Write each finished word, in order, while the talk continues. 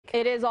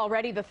It is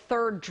already the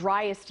third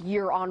driest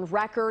year on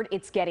record.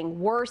 It's getting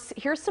worse.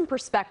 Here's some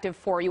perspective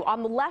for you.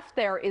 On the left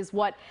there is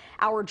what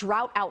our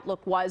drought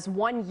outlook was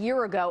 1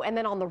 year ago, and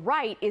then on the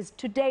right is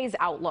today's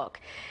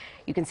outlook.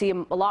 You can see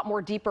a lot more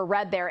deeper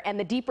red there, and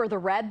the deeper the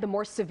red, the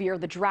more severe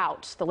the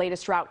drought. The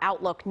latest drought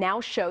outlook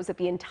now shows that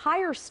the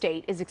entire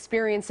state is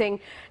experiencing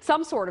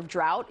some sort of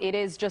drought. It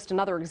is just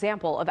another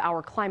example of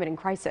our climate in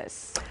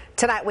crisis.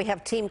 Tonight we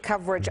have team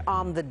coverage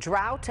on the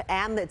drought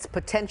and its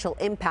potential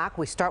impact.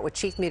 We start with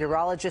Chief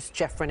Meteorologist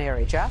Jeff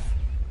Ranieri. Jeff?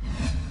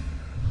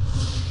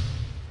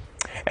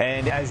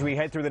 And as we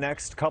head through the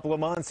next couple of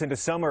months into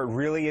summer, it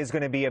really is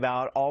going to be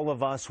about all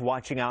of us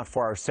watching out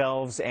for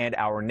ourselves and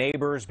our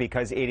neighbors,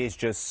 because it is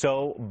just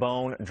so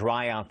bone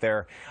dry out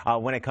there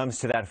when it comes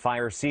to that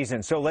fire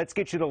season. So let's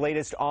get you the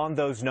latest on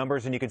those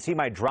numbers. And you can see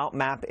my drought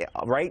map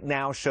right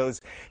now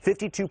shows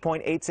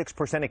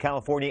 52.86% of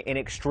California in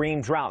extreme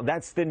drought.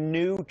 That's the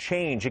new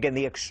change. Again,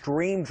 the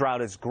extreme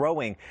drought is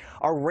growing.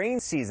 Our rain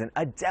season,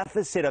 a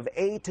deficit of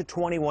 8 to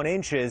 21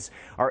 inches.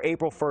 Our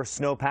April 1st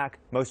snowpack,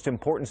 most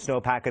important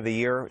snowpack of the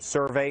year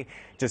survey,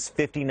 just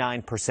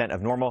 59%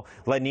 of normal.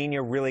 La Nina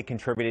really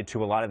contributed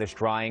to a lot of this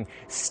drying,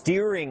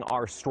 steering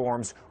our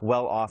storms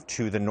well off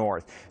to the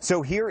north.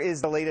 So here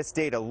is the latest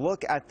data.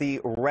 Look at the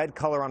red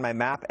color on my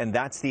map, and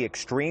that's the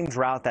extreme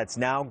drought that's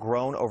now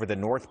grown over the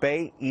North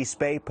Bay, East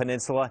Bay,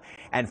 Peninsula,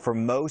 and for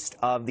most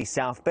of the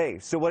South Bay.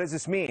 So what does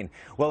this mean?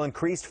 Well,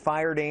 increased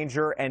fire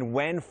danger, and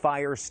when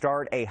fires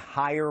start, a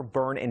higher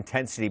burn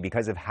intensity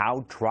because of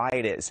how dry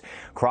it is.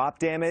 Crop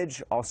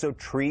damage, also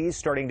trees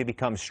starting to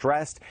become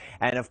stressed,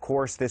 and of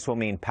course this will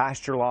mean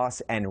pasture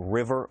loss and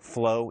river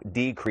flow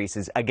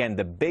decreases. Again,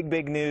 the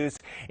big news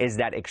is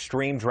that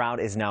extreme drought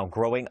is now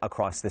growing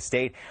across the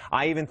state.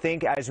 I even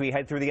think as we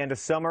head through the end of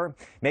summer,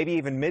 maybe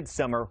even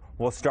midsummer,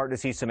 we'll start to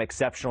see some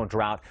exceptional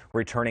drought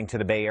returning to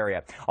the Bay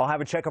Area. I'll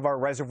have a check of our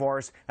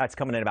reservoirs. That's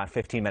coming in about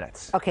 15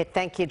 minutes. Okay,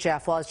 thank you,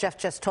 Jeff. Well, as Jeff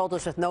just told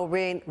us, with no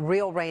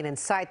real rain in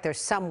sight, there's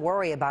some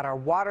worry about our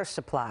water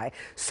supply.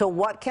 So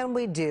what can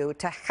we do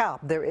to help?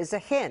 There is a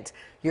hint.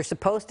 You're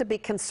supposed to be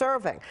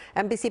conserving.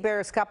 NBC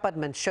Bearer's Scott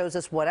Budman shows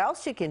us what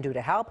else you can do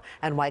to help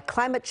and why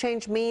climate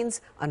change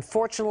means,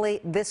 unfortunately,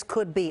 this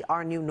could be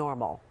our new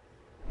normal.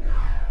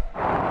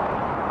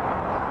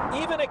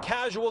 Even a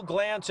casual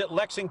glance at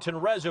Lexington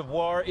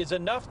Reservoir is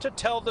enough to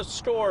tell the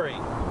story.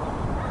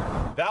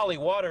 Valley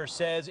Water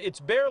says it's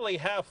barely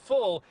half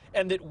full,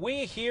 and that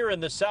we here in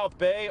the South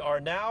Bay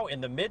are now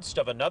in the midst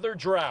of another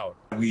drought.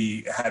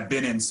 We have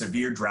been in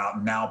severe drought,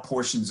 and now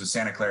portions of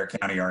Santa Clara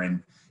County are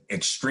in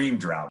extreme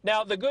drought.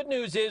 Now, the good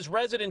news is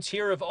residents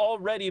here have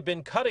already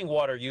been cutting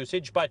water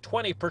usage by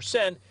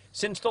 20%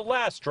 since the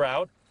last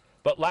drought,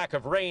 but lack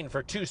of rain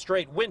for 2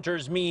 straight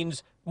winters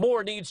means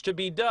more needs to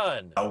be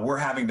done. We're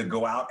having to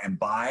go out and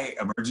buy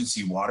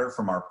emergency water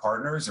from our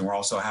partners, and we're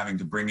also having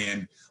to bring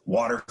in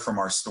water from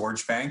our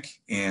storage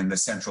bank in the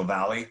Central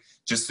Valley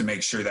just to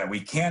make sure that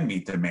we can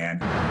meet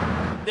demand.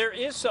 There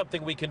is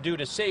something we can do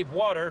to save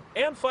water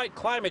and fight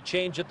climate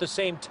change at the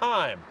same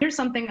time. Here's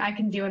something I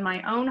can do in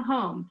my own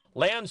home.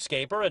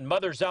 Landscaper and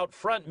Mothers Out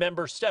Front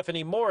member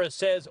Stephanie Morris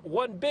says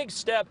one big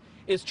step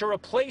is to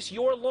replace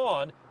your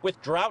lawn with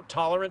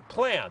drought-tolerant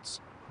plants.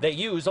 They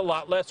use a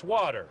lot less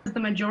water. The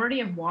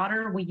majority of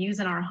water we use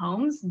in our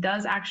homes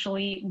does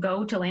actually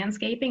go to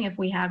landscaping if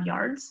we have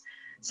yards.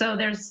 So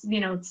there's,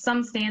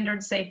 some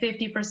standards say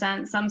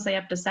 50%, some say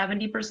up to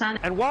 70%.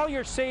 And while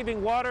you're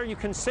saving water, you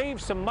can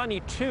save some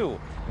money too.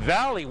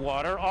 Valley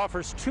Water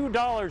offers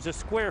 $2 a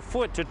square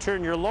foot to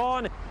turn your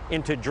lawn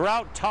into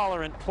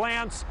drought-tolerant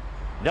plants.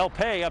 They'll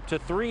pay up to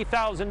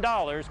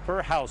 $3,000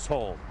 per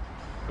household.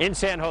 In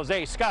San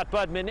Jose, Scott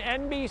Budman,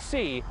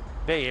 NBC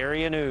Bay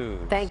Area News.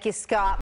 Thank you, Scott.